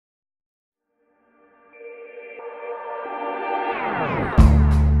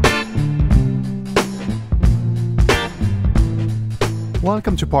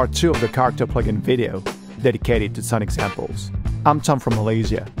Welcome to part 2 of the character plugin video, dedicated to sound examples. I'm Tom from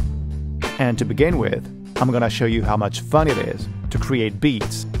Elysia. And to begin with, I'm gonna show you how much fun it is to create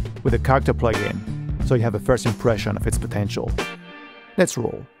beats with a character plugin, so you have a first impression of its potential. Let's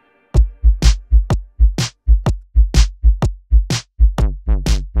roll.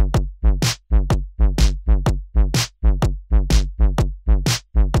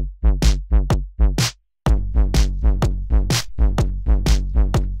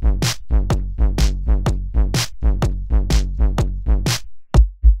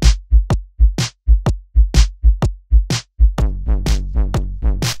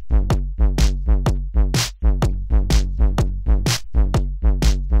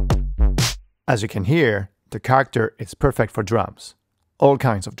 As you can hear, the character is perfect for drums. All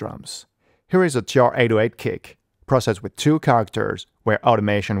kinds of drums. Here is a TR-808 kick, processed with 2 characters where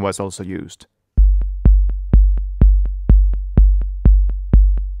automation was also used.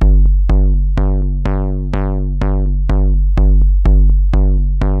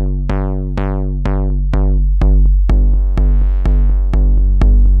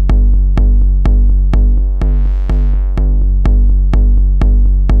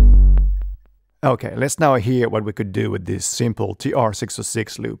 Okay, let's now hear what we could do with this simple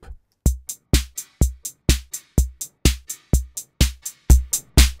TR-606 loop.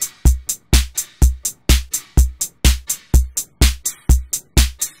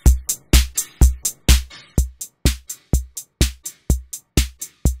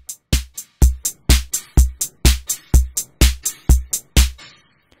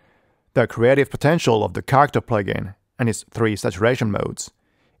 The creative potential of the character plugin and its 3 saturation modes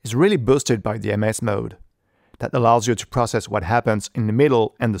is really boosted by the MS mode, that allows you to process what happens in the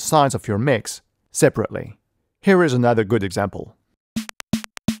middle and the sides of your mix separately. Here is another good example.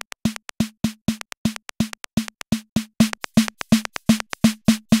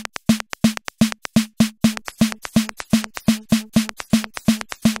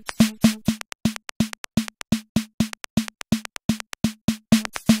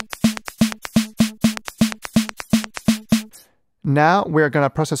 Now we're gonna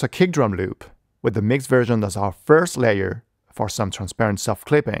process a kick drum loop with the mixed version as our first layer for some transparent soft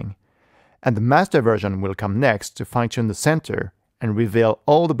clipping, and the master version will come next to fine-tune the center and reveal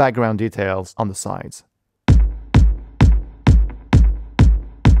all the background details on the sides.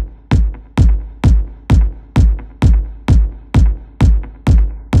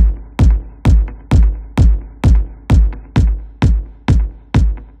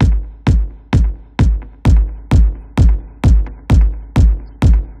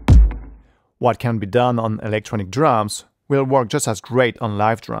 What can be done on electronic drums will work just as great on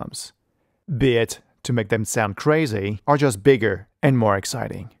live drums, be it to make them sound crazy or just bigger and more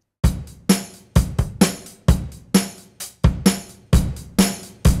exciting.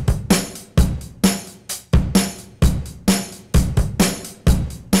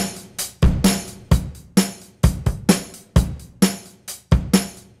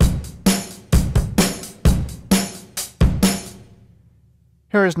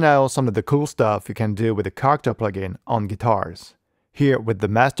 Here is now some of the cool stuff you can do with the character plugin on guitars, here with the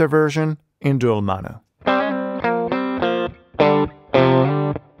master version in dual mono.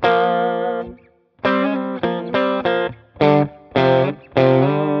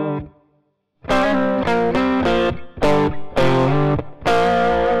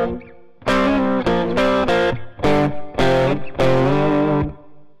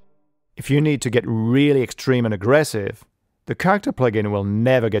 If you need to get really extreme and aggressive, the character plugin will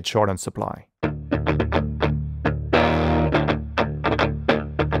never get short on supply.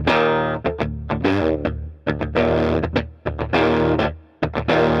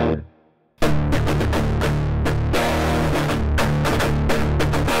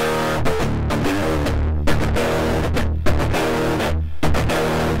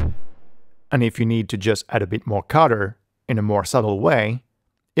 And if you need to just add a bit more color in a more subtle way,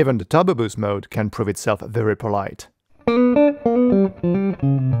 even the turbo boost mode can prove itself very polite.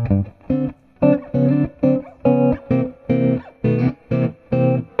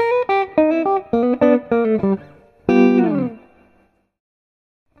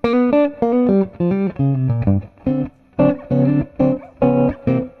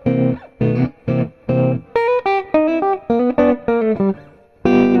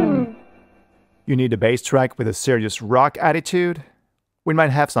 You need a bass track with a serious rock attitude? We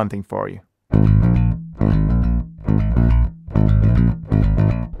might have something for you.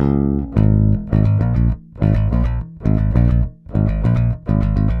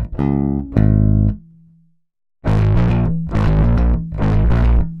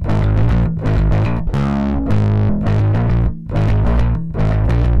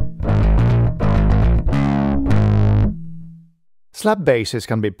 Slap basses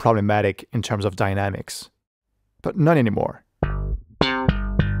can be problematic in terms of dynamics, but not anymore.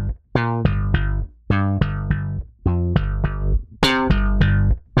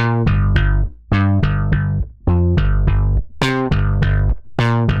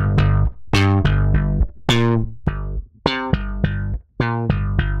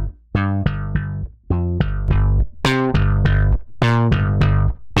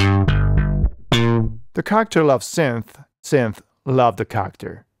 The character loves synth love the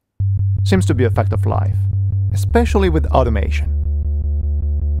character. Seems to be a fact of life, especially with automation.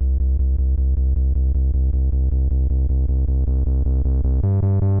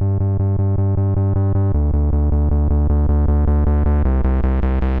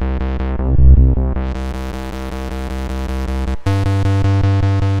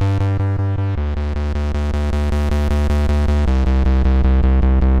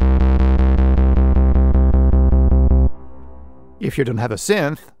 If you don't have a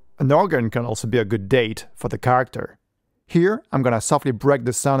synth, an organ can also be a good date for the character. Here, I'm gonna softly break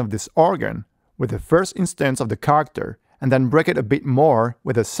the sound of this organ with the first instance of the character and then break it a bit more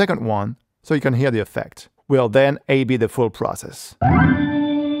with the second one so you can hear the effect. We'll then A/B the full process.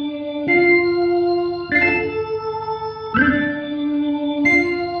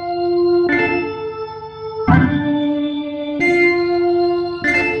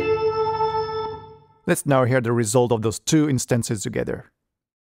 Let's now hear the result of those two instances together.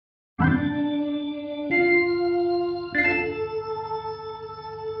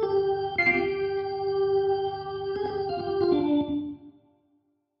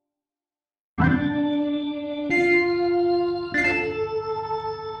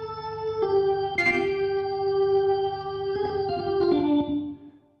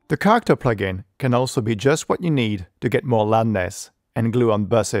 The character plugin can also be just what you need to get more loudness and glue on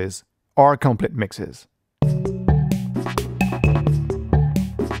buses or complete mixes.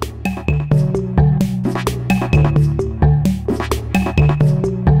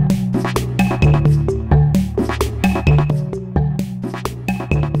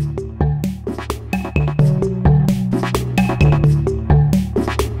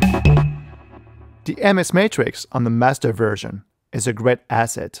 The MS matrix on the master version is a great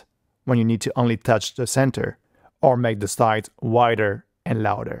asset when you need to only touch the center or make the sides wider and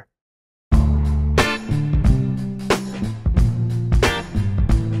louder.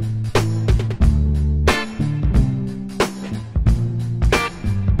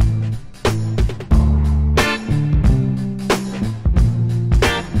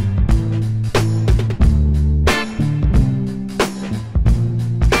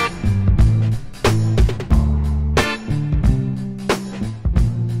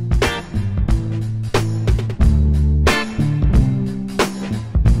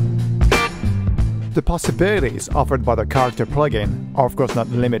 The possibilities offered by the character plugin are of course not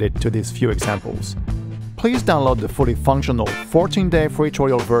limited to these few examples. Please download the fully functional 14-day free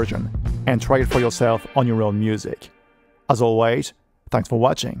tutorial version and try it for yourself on your own music. As always, thanks for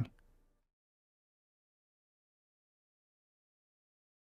watching.